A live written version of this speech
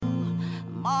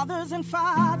Mothers and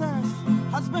fathers,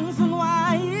 husbands and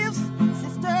wives,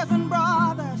 sisters and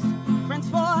brothers, friends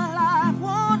for life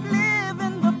won't live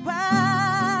in the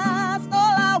past.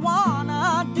 All I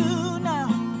wanna do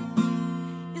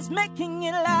now is making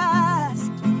it last.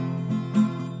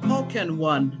 How can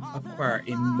one acquire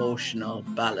emotional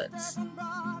balance?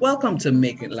 Welcome to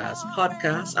Make It Last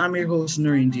podcast. I'm your host,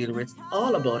 Lennyr. It's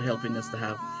all about helping us to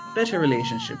have better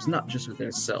relationships, not just with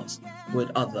ourselves,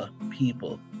 with other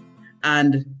people.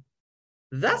 And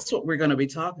that's what we're going to be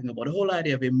talking about, the whole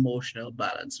idea of emotional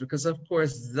balance, because of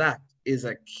course that is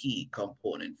a key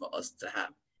component for us to have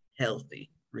healthy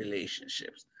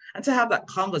relationships. And to have that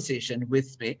conversation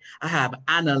with me, I have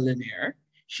Anna Lennyr.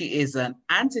 She is an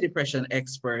antidepressant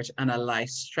expert and a life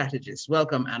strategist.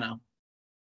 Welcome, Anna.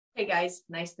 Hey guys,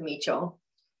 nice to meet you.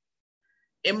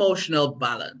 Emotional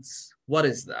balance. What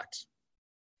is that?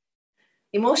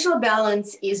 Emotional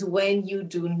balance is when you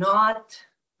do not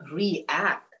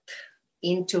react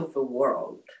into the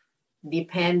world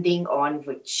depending on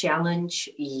the challenge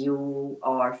you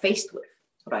are faced with,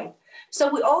 right?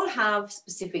 So we all have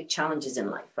specific challenges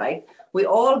in life, right? We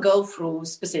all go through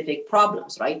specific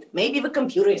problems, right? Maybe the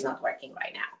computer is not working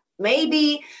right now.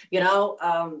 Maybe,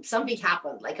 something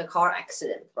happened, like a car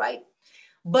accident, right?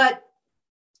 But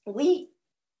we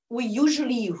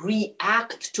usually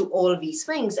react to all these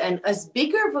things. And as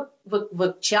bigger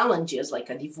the challenges, like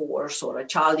a divorce or a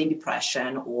child in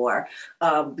depression, or,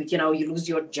 you lose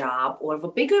your job, or the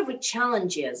bigger the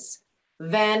challenges,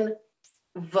 then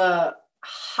the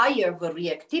higher the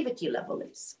reactivity level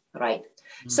is, right?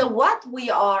 Mm-hmm. So what we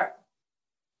are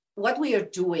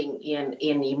doing in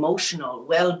emotional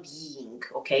well-being,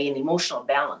 okay, in emotional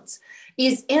balance,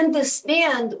 is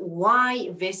understand why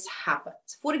this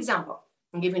happens. For example,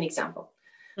 I'll give you an example.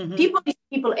 Mm-hmm.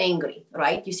 People angry,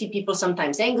 right? You see people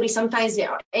sometimes angry. Sometimes they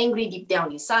are angry deep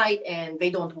down inside and they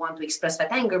don't want to express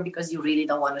that anger because you really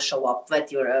don't want to show up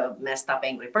that you're a messed up,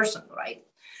 angry person, right?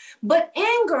 But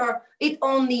anger, it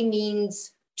only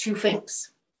means two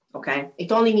things, okay?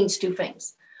 It only means two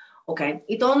things. Okay,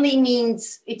 it only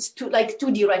means it's two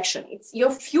direction. It's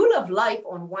your fuel of life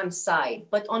on one side,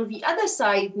 but on the other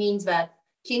side, it means that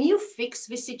can you fix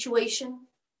this situation?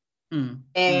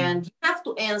 And you have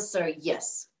to answer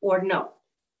yes or no.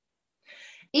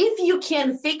 If you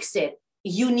can fix it,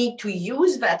 you need to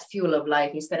use that fuel of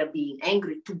life instead of being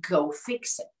angry to go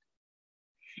fix it.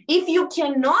 If you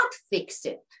cannot fix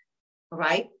it,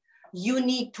 right, you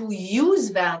need to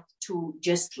use that to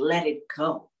just let it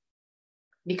go.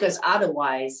 Because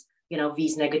otherwise,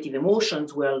 these negative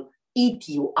emotions will eat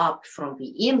you up from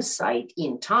the inside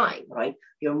in time, right?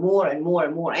 You're more and more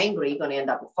and more angry. You're going to end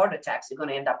up with heart attacks. You're going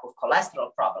to end up with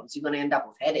cholesterol problems. You're going to end up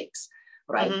with headaches,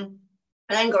 right? Mm-hmm.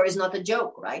 Anger is not a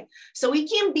joke, right? So it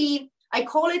can be, I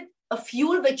call it a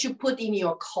fuel that you put in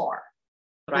your car,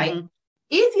 right? Mm-hmm.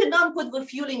 If you don't put the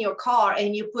fuel in your car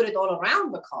and you put it all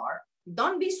around the car,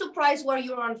 don't be surprised where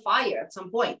you're on fire at some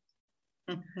point.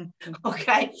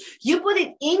 Okay, you put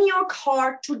it in your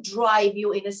car to drive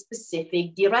you in a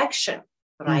specific direction,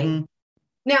 right? Mm-hmm.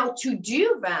 Now, to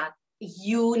do that,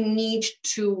 you need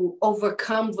to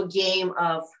overcome the game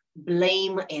of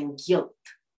blame and guilt,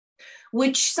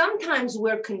 which sometimes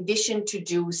we're conditioned to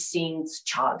do since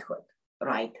childhood,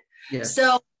 right? Yes.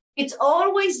 So it's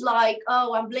always like,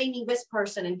 oh, I'm blaming this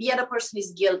person and the other person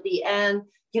is guilty. And,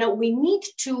 we need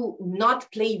to not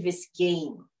play this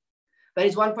game. There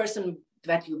is one person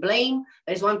that you blame,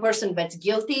 there's one person that's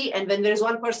guilty, and then there's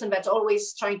one person that's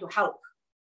always trying to help,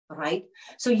 right?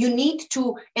 So you need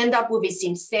to end up with this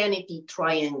insanity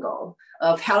triangle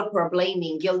of helper,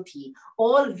 blaming, guilty.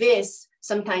 All this,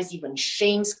 sometimes even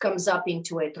shame comes up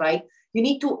into it, right? You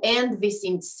need to end this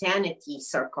insanity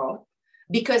circle,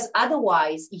 because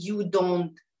otherwise you're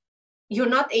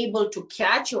not able to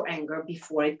catch your anger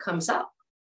before it comes up,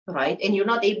 right? And you're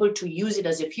not able to use it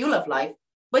as a fuel of life,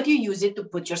 but you use it to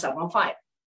put yourself on fire.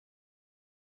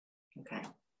 Okay.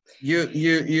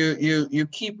 You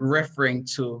keep referring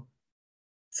to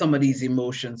some of these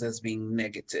emotions as being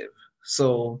negative.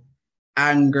 So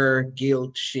anger,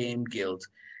 guilt, shame, guilt.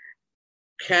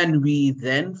 Can we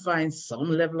then find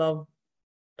some level of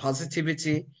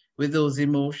positivity with those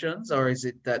emotions, or is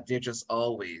it that they're just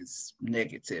always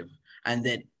negative and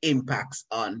then impacts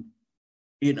on,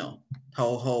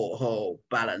 how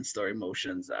balanced our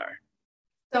emotions are?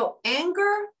 So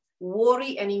anger,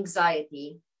 worry, and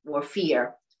anxiety or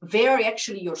fear, they're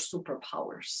actually your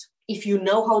superpowers if you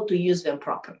know how to use them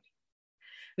properly.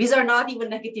 These are not even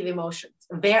negative emotions.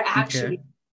 They're actually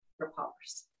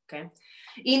superpowers, okay?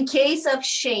 In case of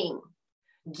shame,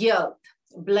 guilt,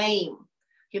 blame,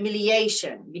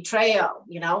 humiliation, betrayal,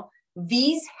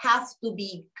 these have to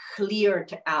be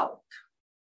cleared out,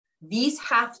 these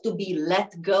have to be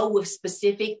let go with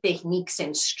specific techniques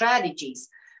and strategies,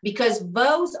 because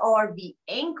those are the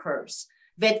anchors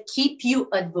that keep you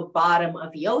at the bottom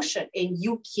of the ocean and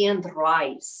you can't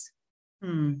rise.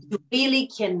 You really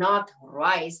cannot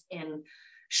rise and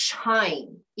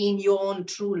shine in your own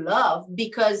true love,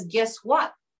 because guess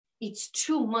what? It's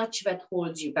too much that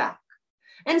holds you back.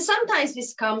 And sometimes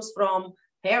this comes from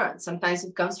parents, sometimes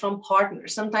it comes from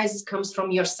partners, sometimes it comes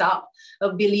from yourself,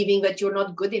 of believing that you're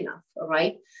not good enough,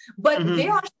 right? But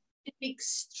there are specific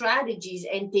strategies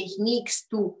and techniques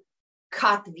to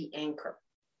cut the anchor,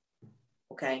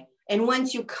 okay? And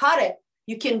once you cut it,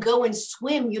 you can go and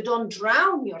swim. You don't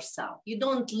drown yourself. You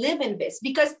don't live in this,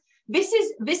 because this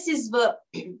is the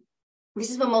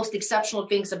most exceptional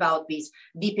things about these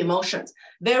deep emotions.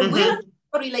 There will affect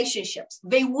your relationships.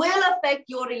 They will affect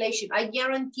your relationship. I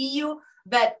guarantee you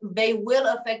that they will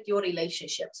affect your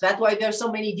relationships. That's why there's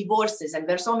so many divorces, and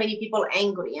there's so many people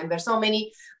angry, and there's so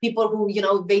many people who,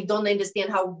 they don't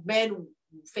understand how men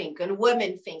think and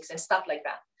women think and stuff like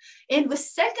that. And the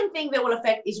second thing that will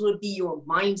affect will be your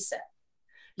mindset.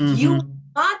 You will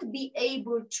not be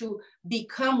able to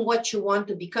become what you want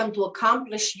to become, to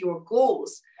accomplish your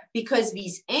goals, because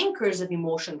these anchors of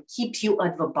emotion keep you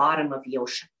at the bottom of the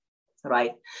ocean,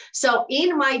 right? So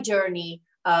in my journey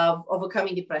of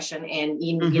overcoming depression, and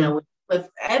with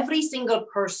every single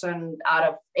person out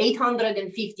of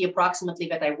 850 approximately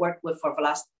that I worked with for the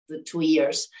last 2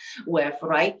 years with,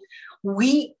 right,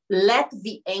 we let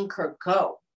the anchor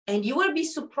go. And you will be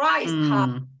surprised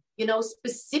how,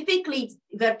 specifically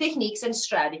the techniques and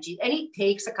strategies, and it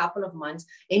takes a couple of months,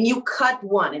 and you cut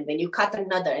one, and then you cut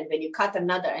another, and then you cut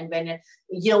another, and then,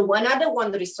 another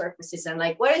one resurfaces, and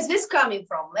like, where is this coming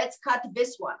from? Let's cut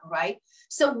this one, right?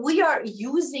 So we are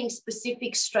using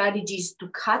specific strategies to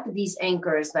cut these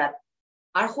anchors that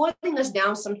are holding us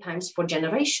down sometimes for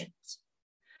generations.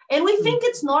 And we think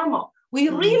it's normal. We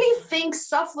really think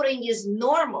suffering is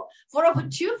normal. For over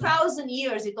 2,000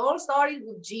 years, it all started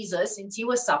with Jesus, since he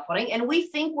was suffering, and we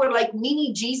think we're like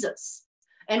mini Jesus,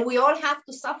 and we all have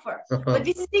to suffer. But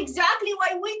this is exactly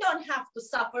why we don't have to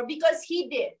suffer, because he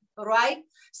did, right?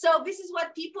 So this is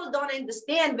what people don't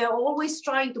understand. They're always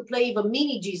trying to play the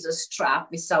mini Jesus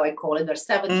trap, is how I call it. There's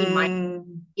 17 minds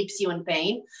keeps you in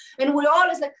pain. And we're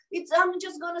always like, I'm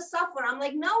just going to suffer. I'm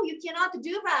like, no, you cannot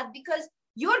do that, because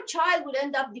your child will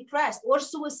end up depressed or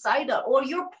suicidal, or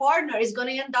your partner is going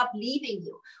to end up leaving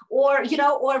you, or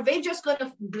they're just going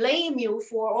to blame you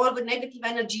for all the negative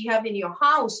energy you have in your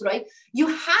house, right? You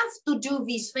have to do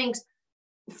these things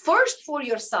first for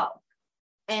yourself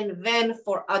and then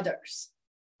for others,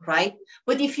 right?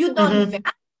 But if you don't value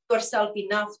yourself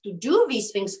enough to do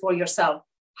these things for yourself,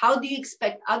 how do you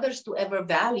expect others to ever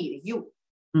value you?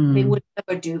 They would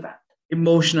never do that.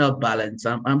 Emotional balance.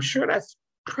 I'm sure that's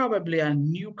probably a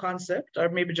new concept, or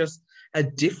maybe just a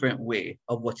different way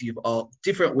of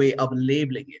different way of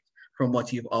labeling it from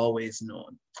what you've always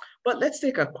known. But let's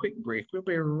take a quick break. We'll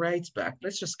be right back.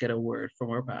 Let's just get a word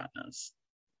from our partners.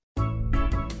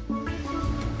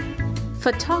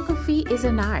 Photography is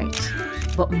an art,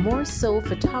 but more so,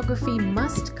 photography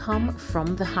must come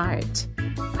from the heart.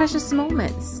 Precious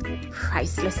moments,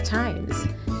 priceless times.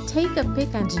 Take a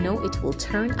pic and know it will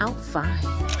turn out fine.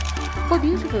 For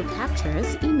beautiful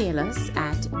captures, email us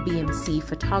at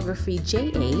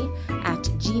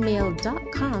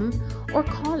bmcphotographyja@gmail.com or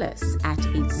call us at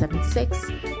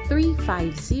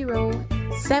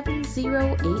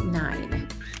 876-350-7089.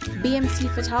 BMC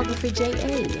Photography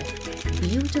JA.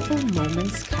 Beautiful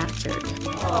moments captured.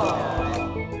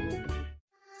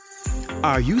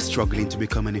 Are you struggling to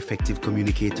become an effective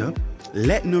communicator?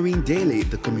 Let Noreen Daly,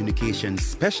 the communications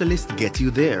specialist, get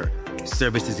you there.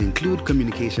 Services include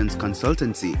communications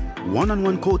consultancy,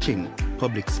 one-on-one coaching,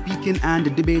 public speaking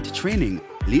and debate training,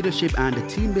 leadership and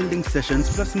team building sessions,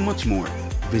 plus much more.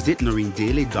 Visit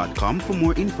noreendaly.com for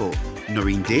more info.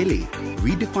 Noreen Daly,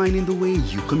 redefining the way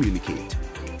you communicate.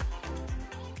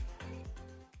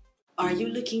 Are you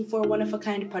looking for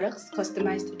one-of-a-kind products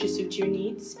customized to suit your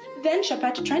needs? Then shop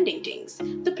at Trending Things,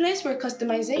 the place where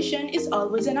customization is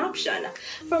always an option.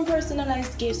 From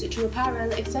personalized gifts to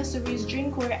apparel, accessories,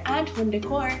 drinkware, and home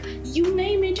decor, you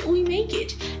name it, we make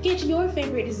it. Get your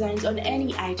favorite designs on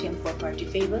any item for party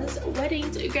favors,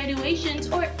 weddings, graduations,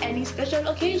 or any special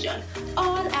occasion,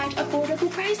 all at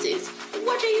affordable prices.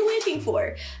 What are you waiting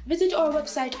for? Visit our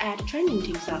website at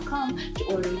trendingthings.com to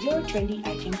order your trendy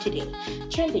item today.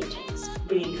 Trending Things,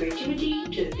 bringing creativity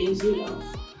to the things you love.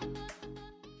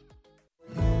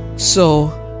 So,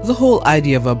 the whole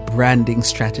idea of a branding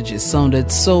strategy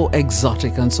sounded so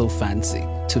exotic and so fancy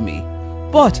to me.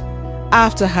 But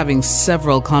After having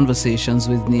several conversations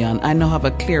with Neon, I now have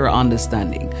a clearer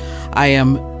understanding. I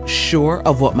am sure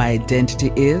of what my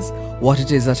identity is, what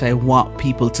it is that I want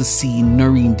people to see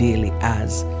Noreen Daly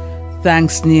as.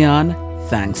 Thanks, Neon.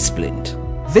 Thanks, Splint.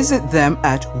 Visit them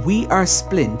at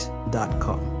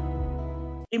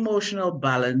wearesplint.com. Emotional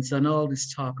balance and all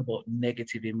this talk about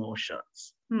negative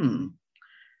emotions.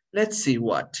 Let's see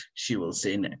what she will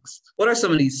say next. What are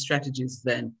some of these strategies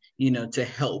then, to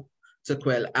help to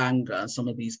quell anger and some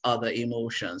of these other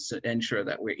emotions to ensure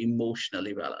that we're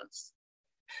emotionally balanced?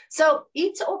 So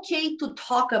it's okay to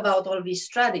talk about all these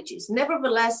strategies.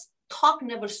 Nevertheless, talk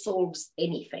never solves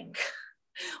anything.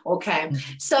 Okay.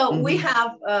 So we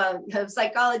have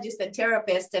psychologists and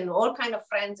therapists and all kind of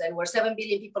friends, and we're 7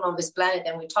 billion people on this planet,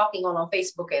 and we're talking on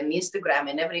Facebook and Instagram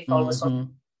and every follow.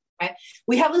 Okay?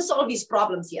 We haven't solved these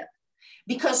problems yet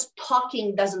because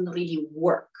talking doesn't really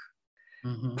work.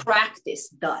 Practice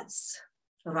does,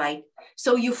 right?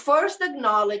 So you first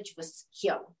acknowledge the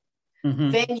skill,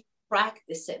 then you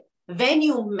practice it, then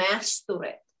you master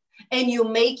it, and you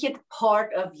make it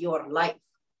part of your life.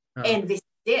 And this is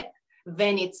it.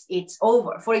 Then it's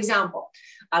over. For example,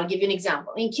 I'll give you an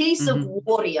example. In case of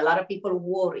worry, a lot of people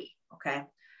worry, okay?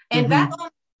 And that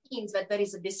means that there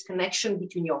is a disconnection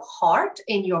between your heart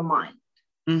and your mind.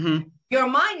 Your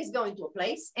mind is going to a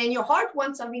place and your heart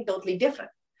wants something totally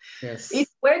different. Yes.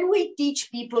 It's when we teach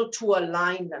people to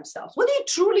align themselves. What do you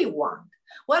truly want?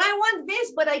 Well, I want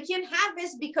this, but I can't have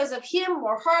this because of him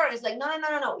or her. It's like, no.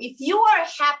 If you are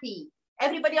happy,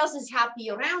 everybody else is happy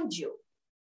around you.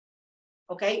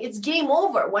 Okay, it's game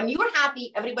over. When you're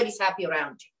happy, everybody's happy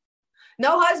around you.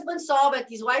 No husband saw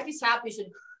that his wife is happy. Said,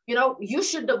 you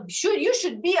should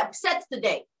be upset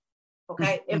today.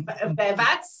 Okay, if that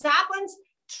happens,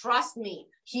 trust me,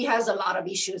 he has a lot of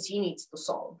issues he needs to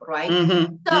solve, right?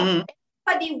 So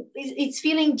everybody is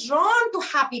feeling drawn to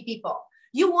happy people.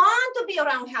 You want to be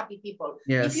around happy people.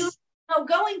 Yes. If you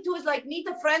going to is like meet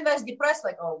a friend that's depressed,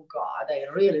 like, oh God, I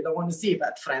really don't want to see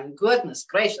that friend. Goodness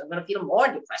gracious, I'm gonna feel more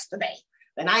depressed today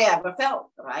than I ever felt,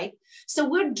 right? So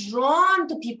we're drawn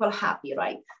to people happy,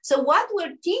 right? So what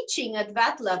we're teaching at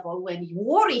that level, when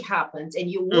worry happens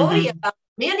and you worry about a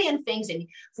million things, and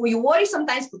you worry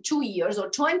sometimes for 2 years or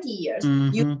 20 years,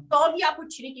 you solve the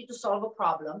opportunity to solve a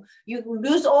problem. You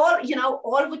lose all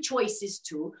the choices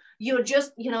too. You're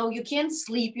just, you can't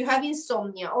sleep, you have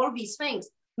insomnia, all these things.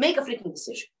 Make a freaking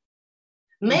decision.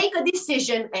 Make a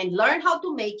decision and learn how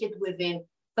to make it within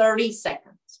 30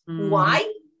 seconds. Why?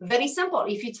 Very simple.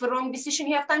 If it's the wrong decision,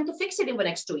 you have time to fix it in the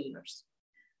next 2 years.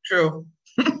 True.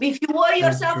 If you worry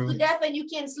yourself to death and you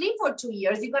can't sleep for 2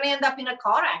 years, you're going to end up in a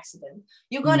car accident.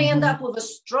 You're going to end up with a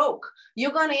stroke.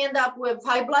 You're going to end up with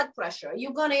high blood pressure.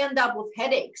 You're going to end up with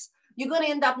headaches. You're going to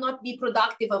end up not be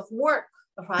productive of work,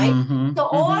 right? So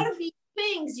all of these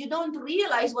things, you don't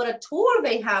realize what a tool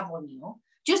they have on you.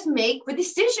 Just make the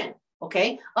decision,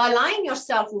 okay? Align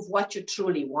yourself with what you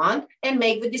truly want and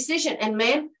make the decision. And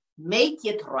man, make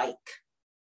it right.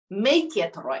 Make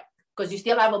it right. Because you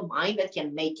still have a mind that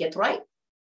can make it right,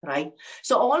 right?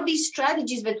 So all these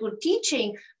strategies that we're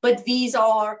teaching, but these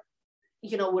are,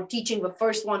 we're teaching the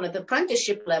first one at the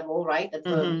apprenticeship level, right? That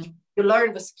you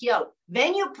learn the skill.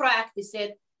 Then you practice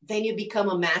it. Then you become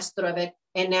a master of it.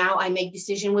 And now I make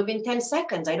decision within 10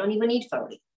 seconds. I don't even need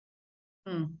 30.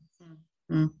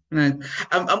 Right.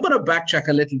 I'm going to backtrack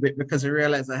a little bit because I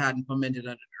realized I hadn't commented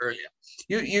on it earlier.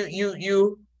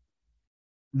 You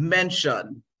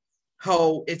mentioned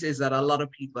how it is that a lot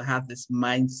of people have this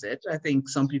mindset. I think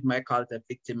some people might call it a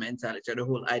victim mentality, or the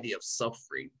whole idea of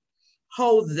suffering.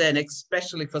 How then,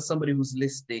 especially for somebody who's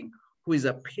listening, who is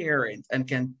a parent and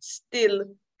can still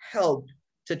help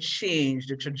to change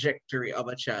the trajectory of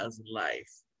a child's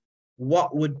life,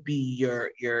 what would be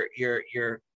your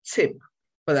tip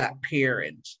for that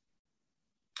parent?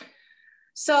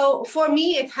 So for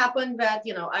me, it happened that,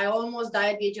 I almost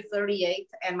died at the age of 38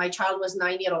 and my child was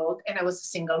 9-year-old and I was a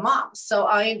single mom. So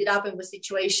I ended up in the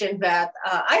situation that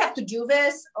I have to do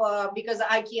this because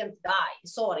I can't die.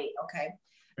 Sorry. Okay.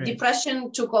 Right.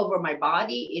 Depression took over my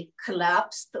body. It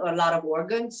collapsed a lot of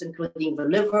organs, including the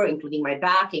liver, including my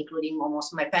back, including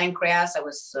almost my pancreas. I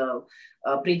was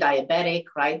pre-diabetic,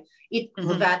 right?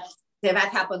 That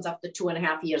happens after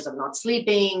 2.5 years of not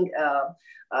sleeping.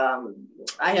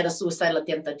 I had a suicidal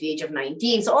attempt at the age of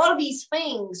 19. So all these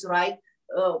things, right,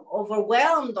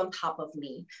 overwhelmed on top of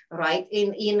me, right,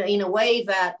 in a way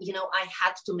that, I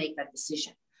had to make that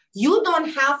decision. You don't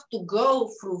have to go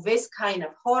through this kind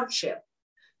of hardship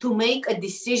to make a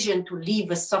decision to leave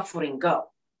the suffering go.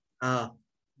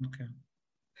 Okay.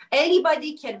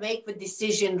 Anybody can make the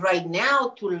decision right now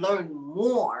to learn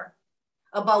more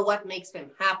about what makes them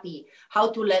happy,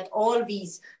 how to let all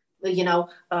these,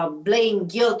 blame,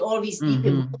 guilt, all these deep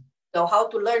emotions, how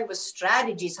to learn the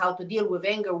strategies, how to deal with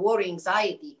anger, worry,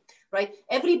 anxiety, right?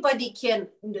 Everybody can,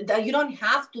 you don't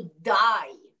have to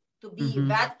die to be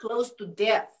that close to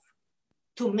death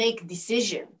to make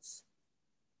decisions,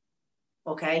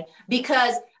 okay?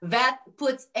 Because that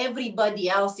puts everybody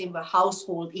else in the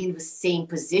household in the same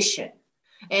position.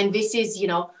 And this is,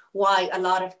 why a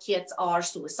lot of kids are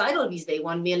suicidal these days.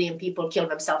 1 million people kill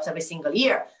themselves every single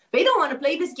year. They don't want to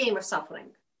play this game of suffering.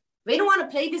 They don't want to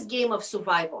play this game of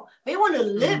survival. They want to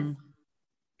live.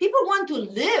 People want to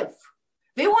live.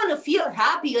 They want to feel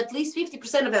happy at least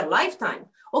 50% of their lifetime.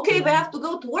 Okay, they have to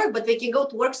go to work, but they can go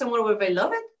to work somewhere where they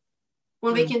love it,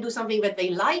 when they can do something that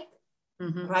they like,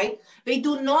 right? They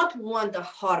do not want a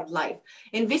hard life.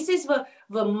 And this is the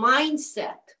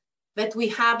mindset that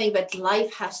we're having, that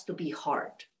life has to be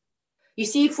hard. You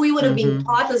see, if we would have been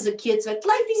taught as a kids that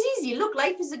life is easy, look,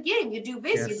 life is a game. You do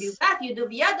this, you do that, you do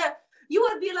the other, you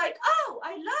would be like, oh,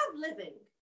 I love living.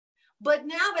 But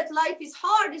now that life is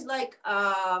hard, it's like,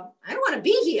 I don't want to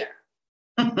be here.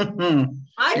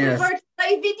 I prefer to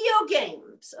play video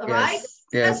games, right?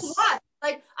 Guess what?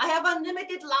 Like, I have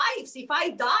unlimited lives. If I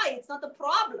die, it's not a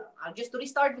problem. I'll just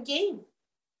restart the game.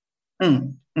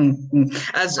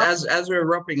 As we're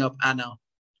wrapping up, Anna,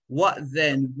 what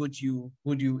then would you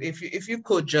if you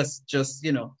could just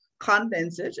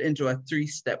condense it into a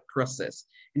 3-step process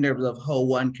in terms of how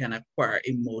one can acquire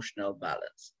emotional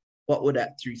balance? What would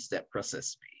that 3-step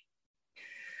process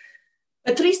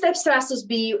be? A 3-step process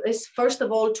is, first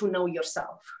of all, to know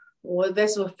yourself. Well,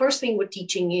 that's the first thing we're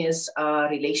teaching is a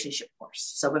relationship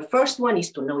course. So the first one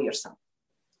is to know yourself.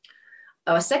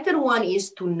 Second one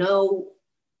is to know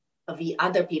the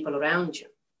other people around you,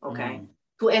 okay?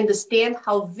 To understand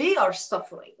how they are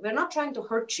suffering. They're not trying to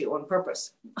hurt you on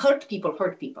purpose. Hurt people.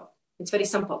 It's very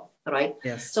simple, right?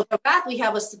 Yes. So for that, we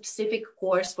have a specific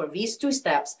course for these 2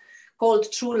 steps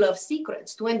called True Love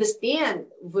Secrets, to understand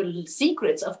the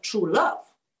secrets of true love.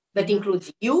 That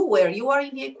includes you, where you are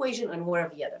in the equation, and where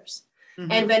are the others.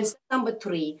 And then number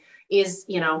 3 is,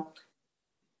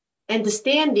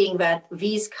 understanding that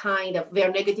these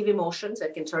they're negative emotions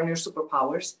that can turn your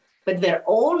superpowers, but they're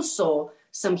also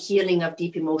some healing of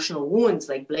deep emotional wounds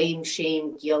like blame,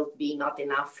 shame, guilt, being not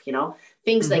enough,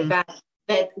 things like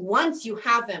that once you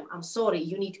have them, I'm sorry,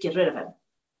 you need to get rid of them,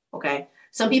 okay?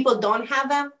 Some people don't have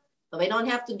them, so they don't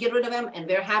have to get rid of them, and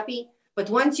they're happy. But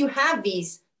once you have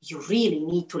these, you really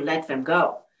need to let them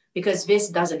go, because this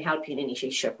doesn't help you in any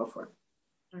shape or form.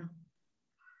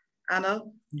 Anna,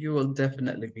 you will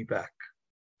definitely be back.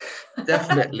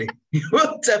 Definitely. You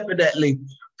will definitely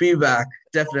be back.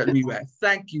 Definitely be back.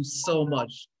 Thank you so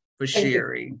much for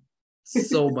sharing.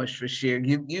 So much for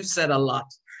sharing. You said a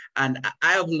lot, and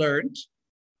I have learned,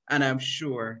 and I'm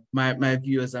sure my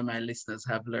viewers and my listeners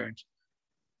have learned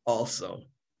also.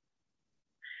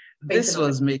 This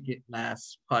was Make It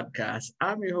Last podcast.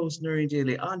 I'm your host, Lennyr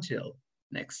Daly. Until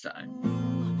next time.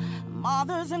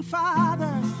 Mothers and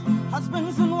fathers,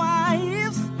 husbands and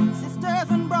wives, sisters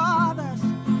and brothers,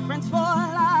 friends for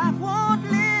life, won't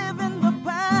live in the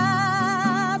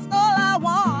past. All I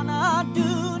wanna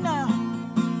do now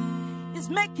is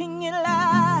making it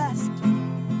last.